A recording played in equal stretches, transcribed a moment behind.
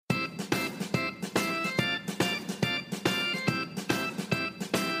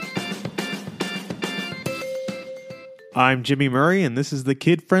I'm Jimmy Murray, and this is the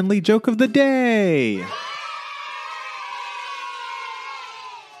kid-friendly joke of the day.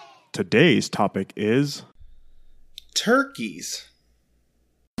 Today's topic is turkeys.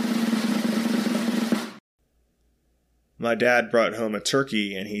 My dad brought home a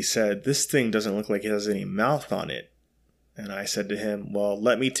turkey, and he said, "This thing doesn't look like it has any mouth on it." And I said to him, "Well,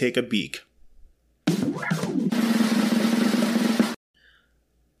 let me take a beak."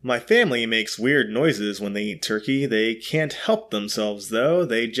 My family makes weird noises when they eat turkey. They can't help themselves, though.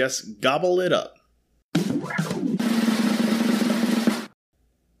 They just gobble it up.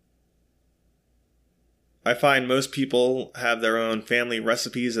 I find most people have their own family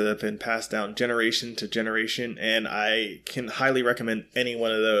recipes that have been passed down generation to generation, and I can highly recommend any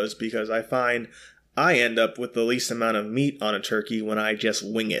one of those because I find I end up with the least amount of meat on a turkey when I just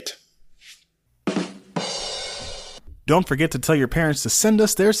wing it. Don't forget to tell your parents to send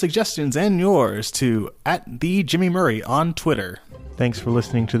us their suggestions and yours to @TheJimmyMurray on Twitter. Thanks for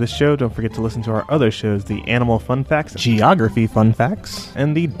listening to this show. Don't forget to listen to our other shows, the Animal Fun Facts, Geography Fun Facts,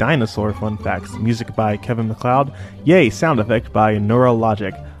 and the Dinosaur Fun Facts. Music by Kevin MacLeod. Yay! Sound effect by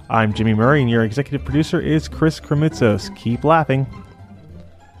Neurologic. I'm Jimmy Murray, and your executive producer is Chris Kremitzos. Keep laughing.